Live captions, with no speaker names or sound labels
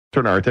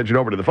Turn our attention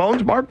over to the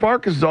phones. Mark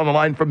Farkas is on the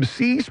line from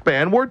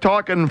C-SPAN. We're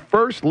talking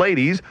First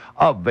Ladies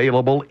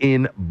available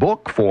in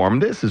book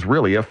form. This is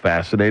really a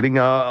fascinating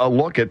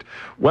look at,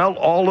 well,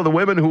 all of the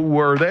women who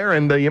were there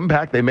and the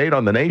impact they made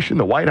on the nation,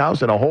 the White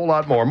House, and a whole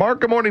lot more.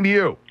 Mark, good morning to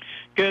you.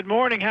 Good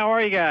morning. How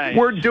are you guys?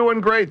 We're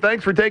doing great.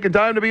 Thanks for taking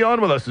time to be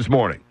on with us this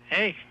morning.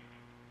 Hey,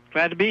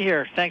 glad to be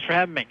here. Thanks for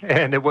having me.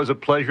 And it was a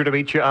pleasure to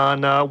meet you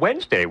on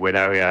Wednesday when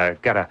I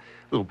got a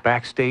little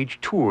backstage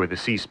tour of the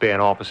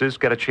C-SPAN offices.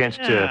 Got a chance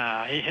to...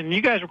 And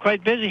you guys were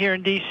quite busy here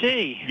in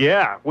D.C.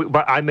 Yeah,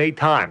 but I made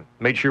time.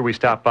 Made sure we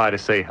stopped by to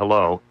say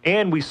hello.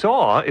 And we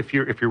saw, if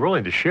you're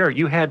willing to share,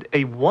 you had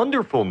a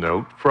wonderful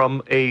note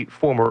from a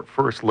former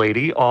First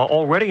Lady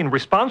already in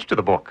response to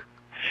the book.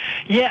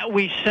 Yeah,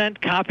 we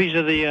sent copies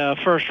of the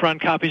first-run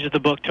copies of the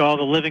book to all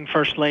the living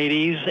First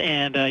Ladies.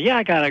 And,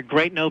 I got a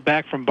great note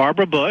back from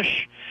Barbara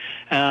Bush.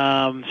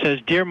 Says,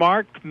 "Dear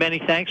Mark, many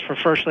thanks for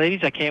First Ladies.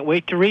 I can't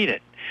wait to read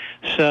it."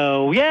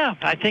 So, yeah,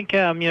 I think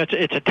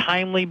it's a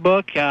timely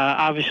book.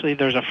 Obviously,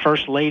 there's a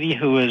First Lady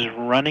who is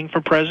running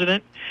for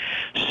president.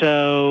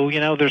 So,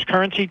 there's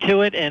currency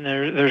to it, and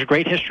there's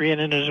great history in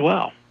it as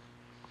well.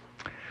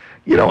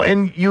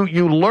 And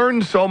you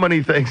learn so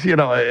many things.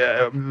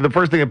 The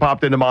first thing that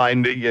popped into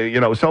mind,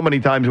 so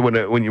many times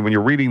when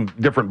you're reading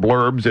different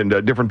blurbs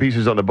and different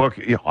pieces on the book,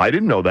 I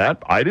didn't know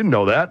that. I didn't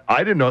know that.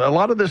 I didn't know that. A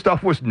lot of this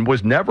stuff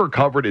was never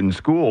covered in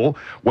school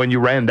when you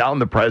ran down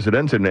the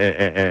presidents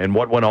and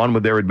what went on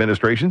with their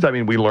administrations. I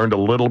mean, we learned a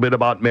little bit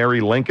about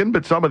Mary Lincoln,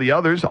 but some of the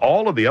others,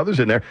 all of the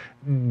others in there,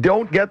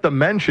 don't get the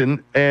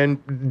mention and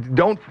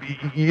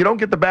you don't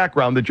get the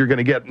background that you're going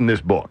to get in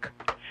this book.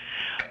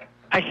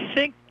 I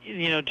think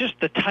just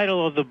the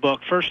title of the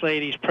book, First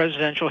Ladies,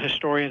 Presidential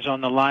Historians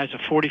on the Lives of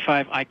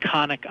 45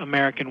 Iconic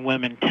American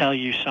Women, tell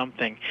you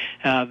something.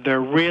 There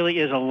really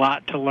is a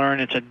lot to learn.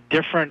 It's a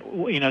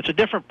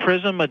different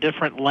prism, a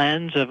different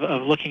lens of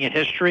looking at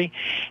history.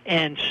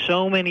 And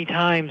so many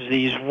times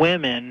these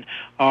women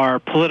are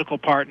political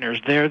partners.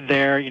 They're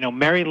there.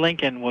 Mary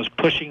Lincoln was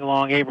pushing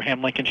along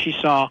Abraham Lincoln. She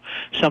saw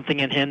something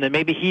in him that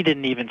maybe he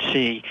didn't even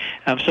see.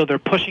 So they're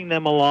pushing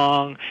them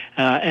along,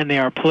 and they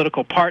are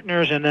political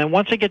partners. And then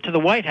once they get to the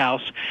White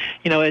House,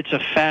 it's a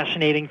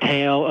fascinating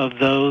tale of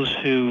those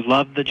who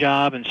loved the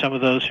job and some of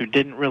those who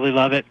didn't really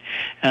love it.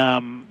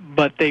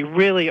 But they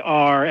really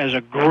are, as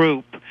a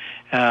group,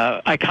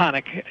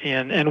 iconic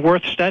and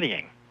worth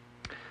studying.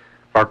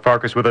 Mark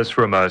Farkas with us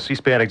from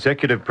C-SPAN,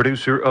 executive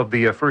producer of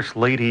the First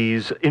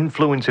Ladies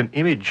Influence and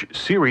Image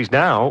series.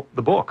 Now,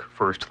 the book,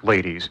 First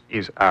Ladies,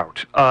 is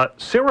out.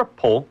 Sarah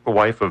Polk, the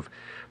wife of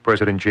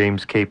President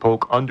James K.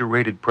 Polk,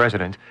 underrated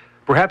president,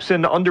 perhaps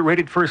an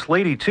underrated First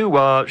Lady, too.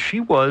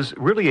 She was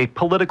really a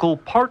political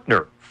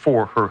partner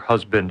for her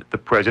husband, the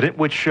president,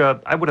 which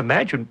I would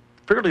imagine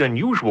fairly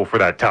unusual for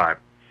that time.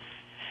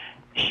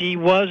 She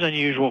was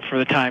unusual for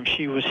the time.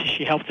 She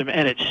helped him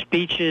edit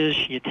speeches.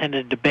 She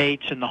attended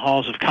debates in the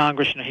halls of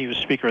Congress. He was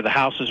Speaker of the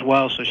House as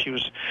well, so she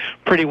was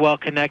pretty well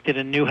connected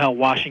and knew how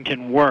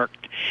Washington worked.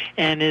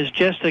 And is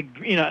just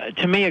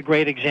to me, a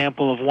great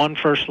example of one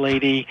First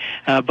Lady.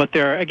 But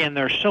there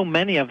are so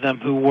many of them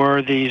who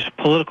were these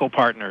political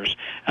partners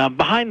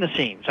behind the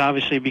scenes,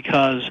 obviously,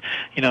 because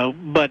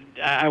But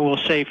I will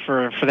say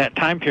for that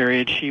time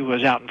period, she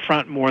was out in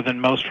front more than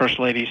most First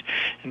Ladies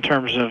in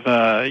terms of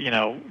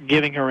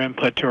giving her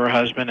input to her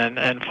husband,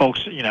 and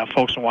folks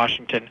in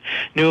Washington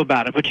knew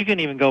about it. But you can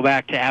even go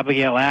back to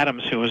Abigail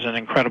Adams, who was an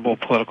incredible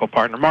political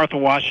partner. Martha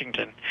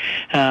Washington,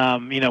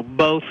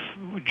 both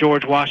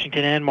George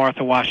Washington and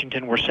Martha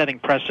Washington were setting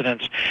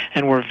precedents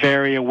and were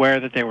very aware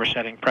that they were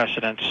setting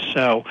precedents.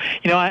 So,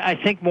 I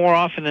think more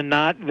often than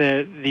not,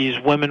 these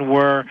women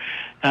were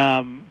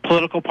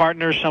political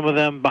partners, some of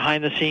them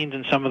behind the scenes,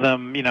 and some of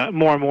them,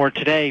 more and more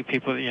today,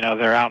 people,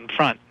 they're out in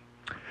front.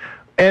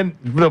 And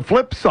the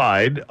flip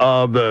side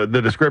of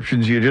the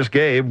descriptions you just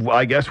gave,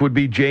 I guess, would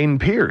be Jane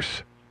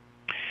Pierce.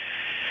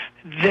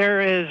 There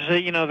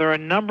are a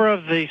number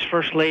of these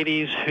First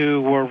Ladies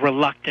who were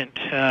reluctant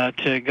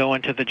to go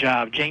into the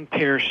job. Jane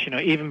Pierce,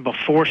 even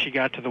before she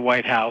got to the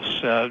White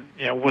House,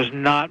 was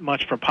not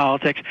much for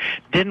politics.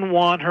 Didn't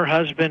want her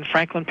husband,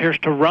 Franklin Pierce,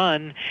 to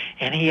run,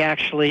 and he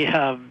actually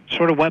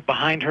sort of went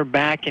behind her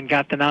back and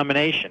got the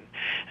nomination.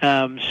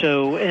 And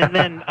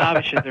then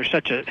obviously there's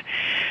such a...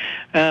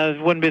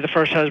 wouldn't be the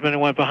first husband who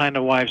went behind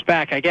a wife's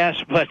back, I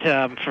guess, but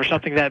for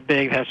something that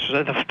big, that's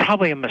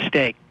probably a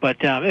mistake. But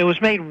it was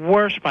made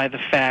worse by the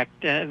fact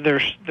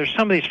there's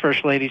some of these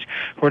First Ladies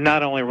who are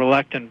not only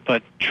reluctant,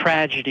 but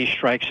tragedy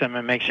strikes them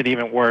and makes it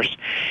even worse.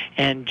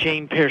 And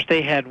Jane Pierce,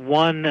 they had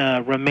one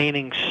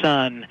remaining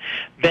son,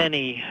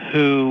 Benny,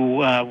 who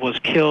was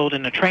killed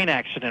in a train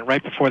accident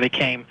right before they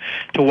came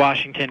to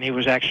Washington. He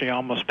was actually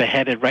almost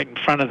beheaded right in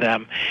front of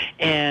them.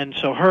 And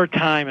so her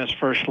time as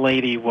First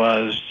Lady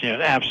was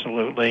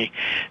absolutely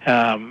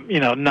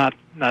not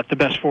the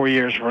best 4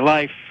 years of her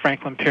life.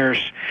 Franklin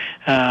Pierce,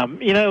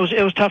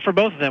 it was tough for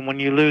both of them when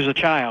you lose a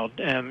child.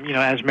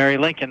 As Mary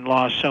Lincoln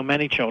lost so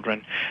many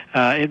children,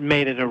 it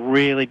made it a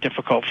really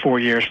difficult 4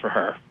 years for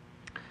her.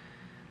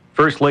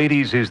 First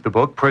Ladies is the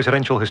book.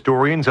 Presidential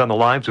Historians on the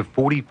Lives of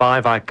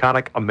 45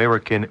 Iconic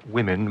American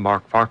Women.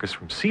 Mark Farkas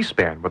from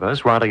C-SPAN with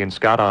us. Riley and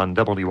Scott on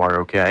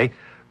WROK.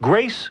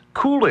 Grace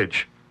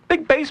Coolidge,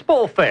 big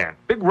baseball fan,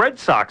 big Red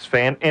Sox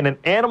fan, and an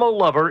animal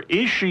lover.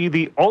 Is she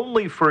the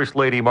only First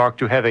Lady, Mark,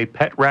 to have a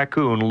pet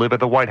raccoon live at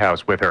the White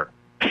House with her?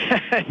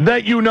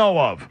 That you know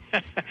of.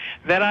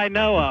 That I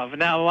know of.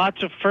 Now,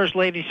 lots of first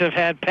ladies have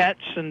had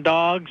pets and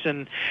dogs,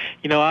 and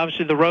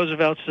obviously the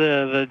Roosevelts,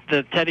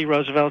 the Teddy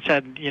Roosevelts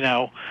had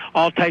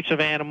all types of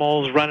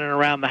animals running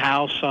around the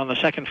house on the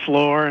second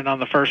floor and on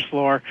the first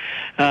floor.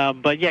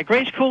 But yeah,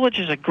 Grace Coolidge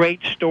is a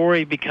great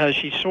story because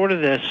she's sort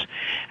of this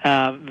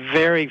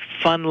very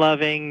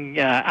fun-loving,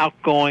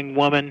 outgoing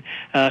woman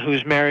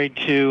who's married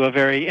to a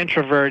very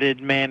introverted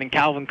man in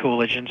Calvin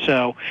Coolidge, and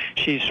so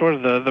she's sort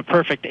of the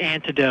perfect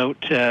antidote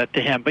to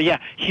him. But yeah,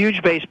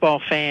 huge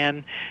baseball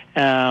fan,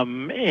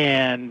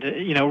 and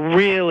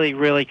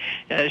really,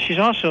 she's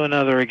also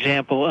another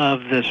example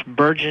of this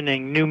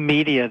burgeoning new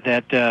media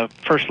that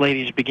first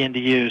ladies begin to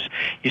use.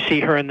 You see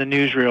her in the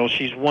newsreels.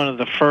 She's one of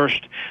the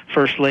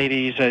first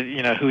ladies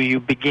who you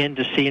begin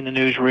to see in the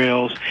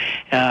newsreels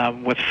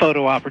with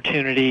photo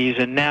opportunities,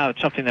 and now it's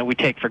something that we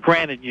take for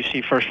granted. You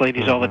see first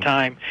ladies all the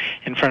time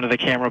in front of the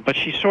camera, but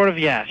she's sort of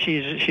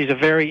she's a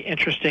very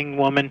interesting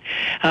woman,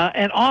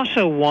 and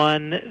also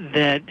one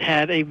that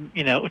had a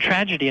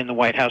tragedy in the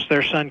White House.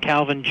 Their son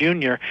Calvin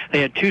Jr.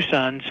 They had two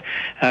sons.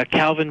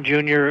 Calvin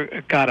Jr.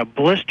 got a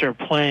blister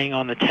playing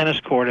on the tennis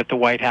court at the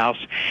White House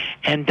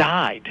and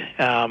died.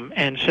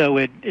 And so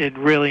it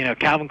really,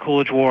 Calvin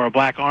Coolidge wore a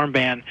black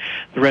armband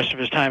the rest of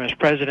his time as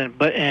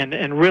president,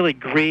 and really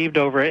grieved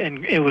over it.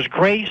 And it was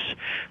Grace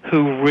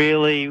who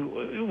really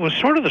was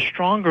sort of the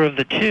stronger of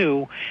the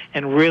two,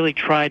 and really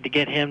tried to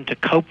get him to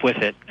cope with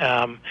it.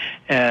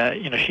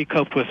 She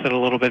coped with it a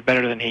little bit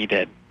better than he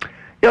did.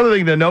 The other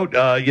thing to note,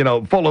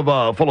 full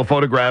of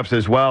photographs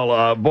as well.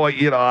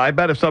 I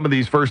bet if some of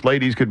these first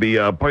ladies could be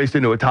placed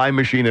into a time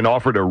machine and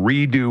offered a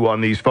redo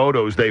on these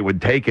photos, they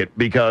would take it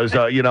because,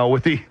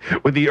 with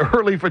the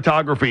early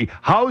photography,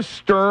 how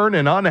stern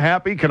and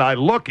unhappy can I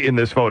look in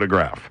this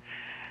photograph?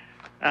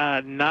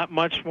 Not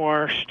much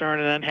more stern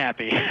and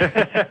unhappy.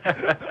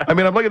 I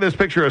mean, I'm looking at this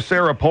picture of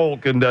Sarah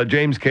Polk and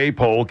James K.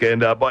 Polk,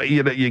 and but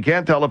you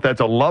can't tell if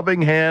that's a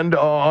loving hand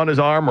on his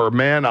arm or,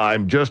 man,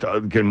 I'm just,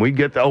 can we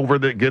get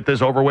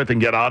this over with and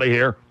get out of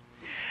here?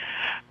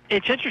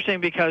 It's interesting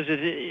because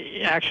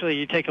actually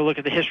you take a look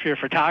at the history of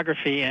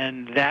photography,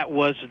 and that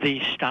was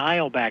the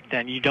style back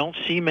then. You don't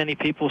see many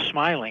people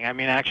smiling. I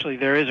mean, actually,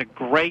 there is a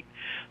great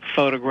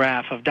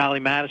photograph of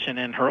Dolly Madison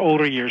in her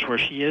older years where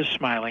she is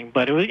smiling,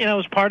 but it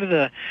was part of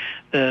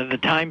the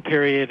time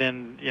period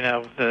and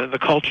the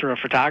culture of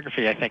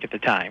photography, I think, at the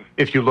time.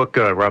 If you look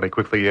rather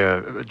quickly,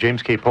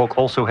 James K. Polk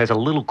also has a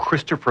little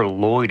Christopher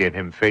Lloyd in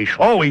him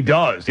facially. Oh, he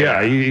does.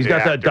 Yeah, he's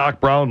got that Doc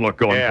Brown look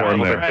going for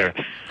him there.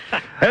 Right.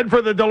 Head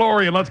for the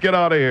DeLorean. Let's get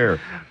out of here.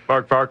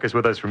 Mark Farkas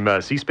with us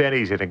from C-SPAN.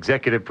 He's an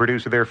executive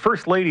producer there.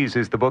 First Ladies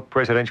is the book,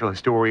 Presidential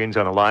Historians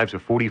on the Lives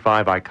of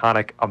 45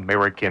 Iconic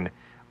American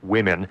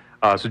Women.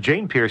 So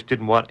Jane Pierce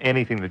didn't want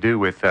anything to do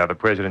with the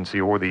presidency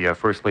or the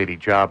First Lady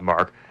job,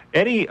 Mark.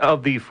 Any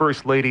of the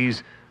First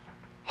Ladies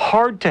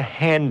hard to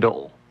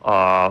handle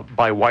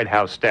by White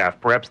House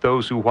staff? Perhaps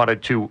those who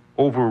wanted to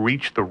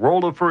overreach the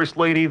role of First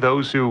Lady,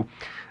 those who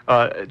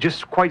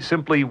just quite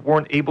simply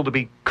weren't able to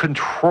be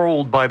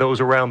controlled by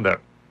those around them?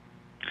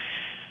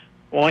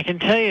 Well, I can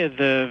tell you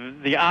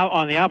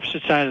on the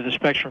opposite side of the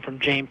spectrum from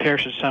Jane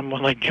Pierce is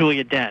someone like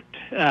Julia Dent,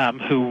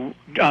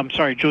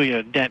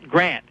 Julia Dent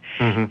Grant,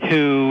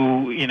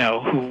 who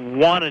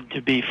wanted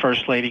to be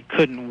First Lady,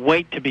 couldn't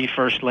wait to be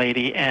First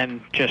Lady,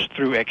 and just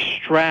threw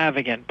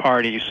extravagant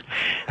parties,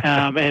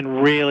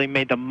 and really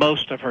made the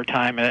most of her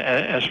time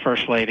as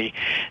First Lady.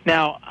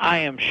 Now, I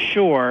am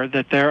sure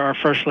that there are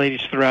First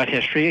Ladies throughout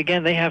history.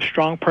 Again, they have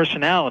strong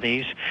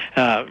personalities.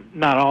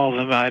 Not all of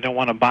them. I don't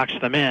want to box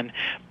them in,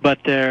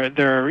 but there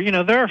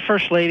are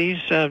First Ladies,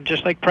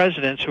 just like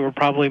presidents, who are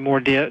probably more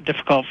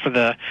difficult for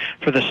the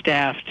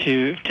staff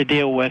to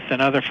deal with than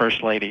other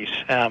First Ladies.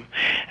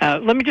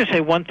 Let me just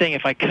say one thing,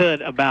 if I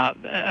could, about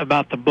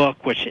the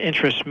book, which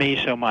interests me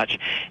so much,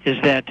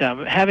 is that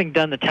having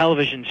done the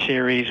television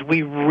series,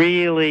 we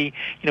really,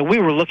 we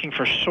were looking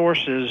for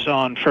sources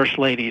on First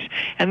Ladies,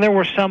 and there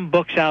were some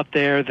books out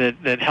there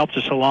that helped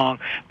us along,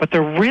 but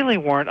there really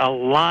weren't a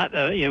lot.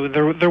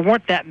 There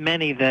weren't that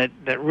many that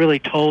really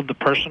told the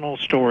personal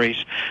stories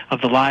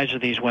of the lives of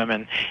these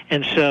women.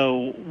 And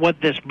so what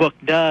this book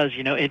does,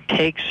 it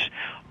takes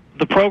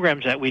the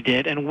programs that we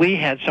did, and we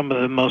had some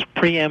of the most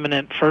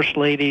preeminent First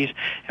Ladies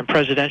and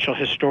presidential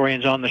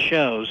historians on the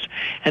shows.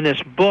 And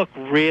this book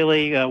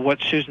really, what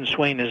Susan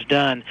Swain has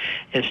done,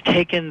 is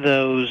taken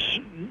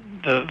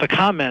the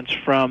comments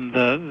from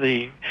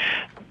the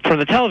from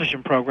the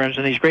television programs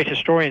and these great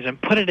historians and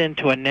put it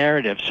into a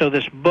narrative. So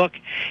this book,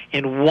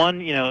 in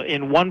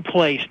one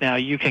place now,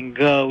 you can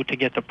go to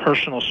get the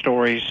personal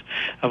stories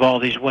of all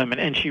these women.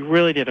 And she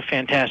really did a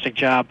fantastic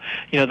job.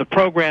 The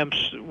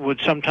programs would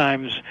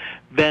sometimes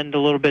bend a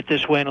little bit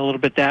this way and a little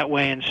bit that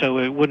way, and so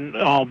it wouldn't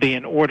all be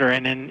in order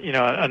and in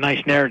a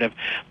nice narrative.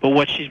 But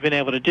what she's been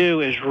able to do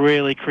is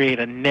really create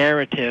a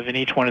narrative in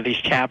each one of these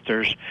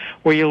chapters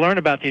where you learn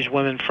about these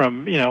women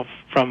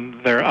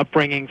from their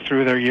upbringing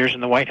through their years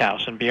in the White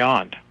House and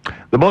beyond.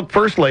 The book,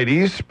 First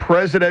Ladies,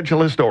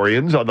 Presidential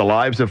Historians on the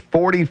Lives of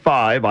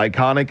 45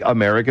 Iconic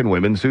American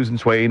Women, Susan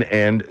Swain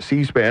and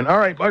C-SPAN. All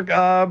right, Mark,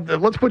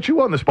 let's put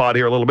you on the spot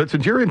here a little bit,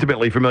 since you're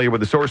intimately familiar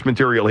with the source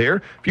material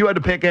here. If you had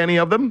to pick any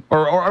of them,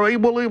 or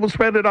we'll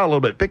spread it out a little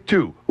bit. Pick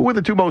two. Who are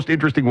the two most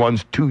interesting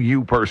ones to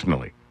you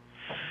personally?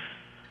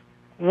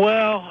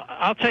 Well,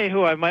 I'll tell you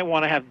who I might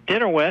want to have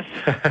dinner with.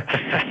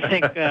 I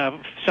think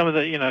some of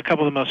the, a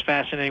couple of the most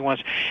fascinating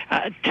ones.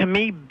 To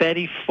me,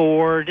 Betty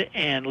Ford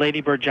and Lady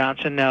Bird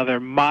Johnson, now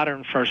they're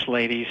modern first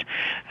ladies,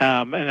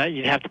 and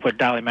you'd have to put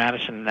Dolly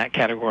Madison in that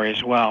category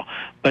as well.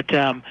 But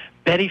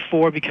Betty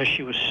Ford, because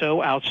she was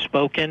so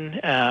outspoken,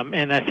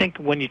 and I think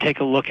when you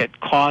take a look at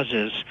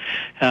causes,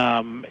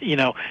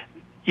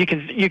 you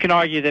can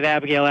argue that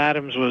Abigail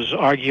Adams was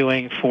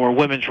arguing for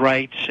women's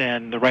rights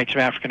and the rights of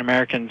African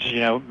Americans,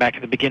 back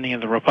at the beginning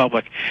of the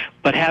Republic.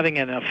 But having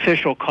an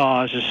official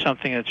cause is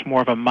something that's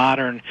more of a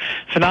modern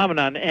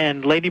phenomenon.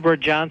 And Lady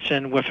Bird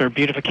Johnson, with her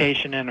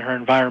beautification and her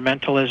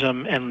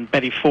environmentalism, and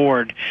Betty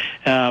Ford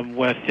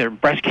with their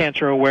breast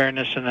cancer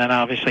awareness, and then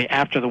obviously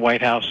after the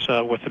White House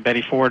with the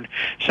Betty Ford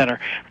Center,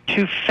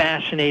 two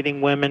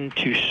fascinating women,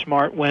 two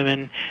smart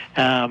women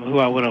who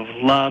I would have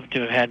loved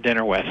to have had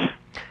dinner with.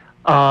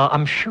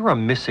 I'm sure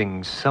I'm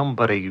missing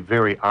somebody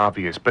very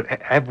obvious, but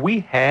have we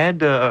had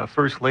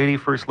first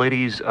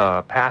ladies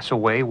pass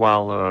away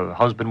while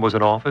husband was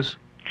in office?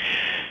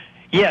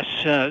 Yes,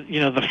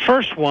 the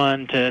first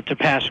one to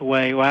pass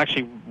away, well,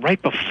 actually,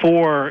 right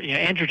before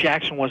Andrew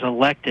Jackson was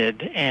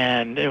elected,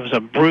 and it was a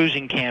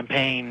bruising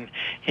campaign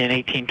in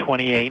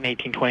 1828 and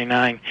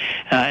 1829,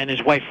 and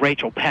his wife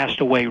Rachel passed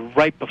away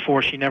right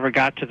before she never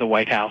got to the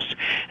White House.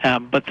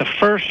 But the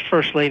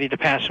first lady to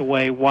pass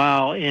away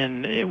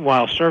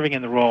while serving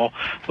in the role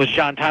was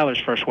John Tyler's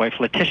first wife,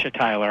 Letitia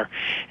Tyler,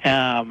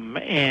 and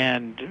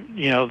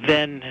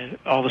then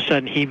all of a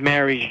sudden he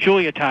marries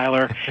Julia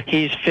Tyler.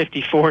 He's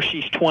 54,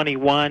 she's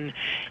 21.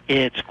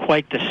 It's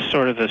quite the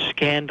sort of the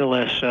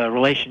scandalous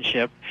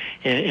relationship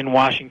in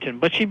Washington,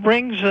 but she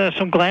brings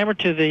some glamour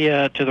to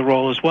the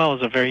role as well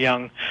as a very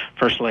young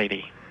first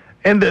lady.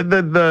 And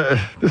the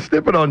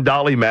snippet on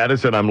Dolly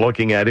Madison I'm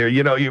looking at here,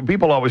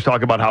 people always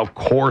talk about how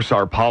coarse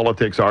our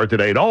politics are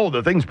today, and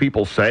the things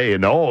people say,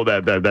 and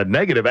that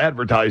negative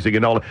advertising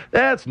and all.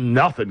 That's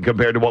nothing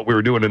compared to what we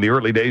were doing in the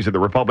early days of the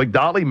Republic.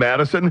 Dolly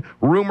Madison,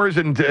 rumors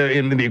in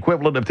the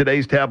equivalent of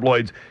today's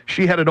tabloids,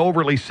 she had an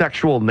overly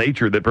sexual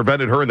nature that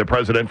prevented her and the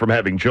president from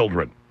having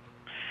children.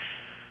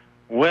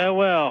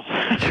 Well.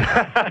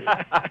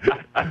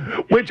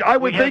 Which I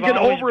would think an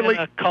overly...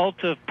 been a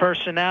cult of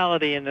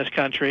personality in this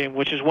country, and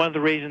which is one of the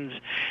reasons,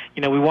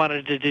 we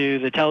wanted to do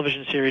the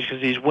television series,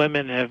 because these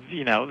women have,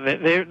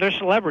 they're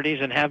celebrities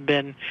and have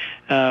been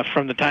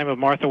from the time of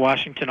Martha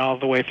Washington all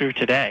the way through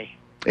today.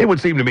 It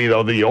would seem to me,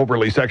 though, the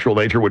overly sexual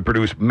nature would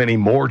produce many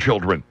more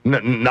children.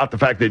 Not the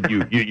fact that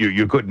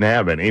you couldn't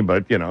have any,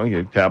 but,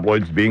 your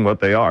tabloids being what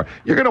they are.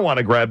 You're going to want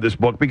to grab this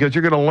book because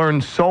you're going to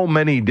learn so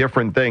many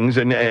different things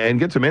and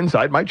get some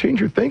insight. Might change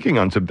your thinking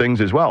on some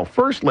things as well.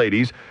 First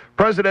Ladies,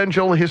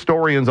 Presidential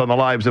Historians on the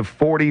Lives of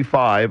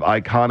 45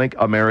 Iconic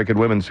American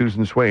Women.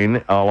 Susan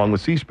Swain, along with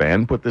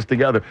C-SPAN, put this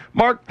together.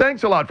 Mark,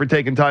 thanks a lot for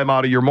taking time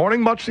out of your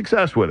morning. Much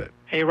success with it.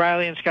 Hey,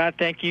 Riley and Scott,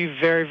 thank you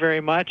very,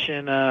 very much,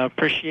 and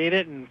appreciate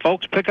it. And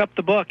folks, pick up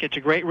the book. It's a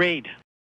great read.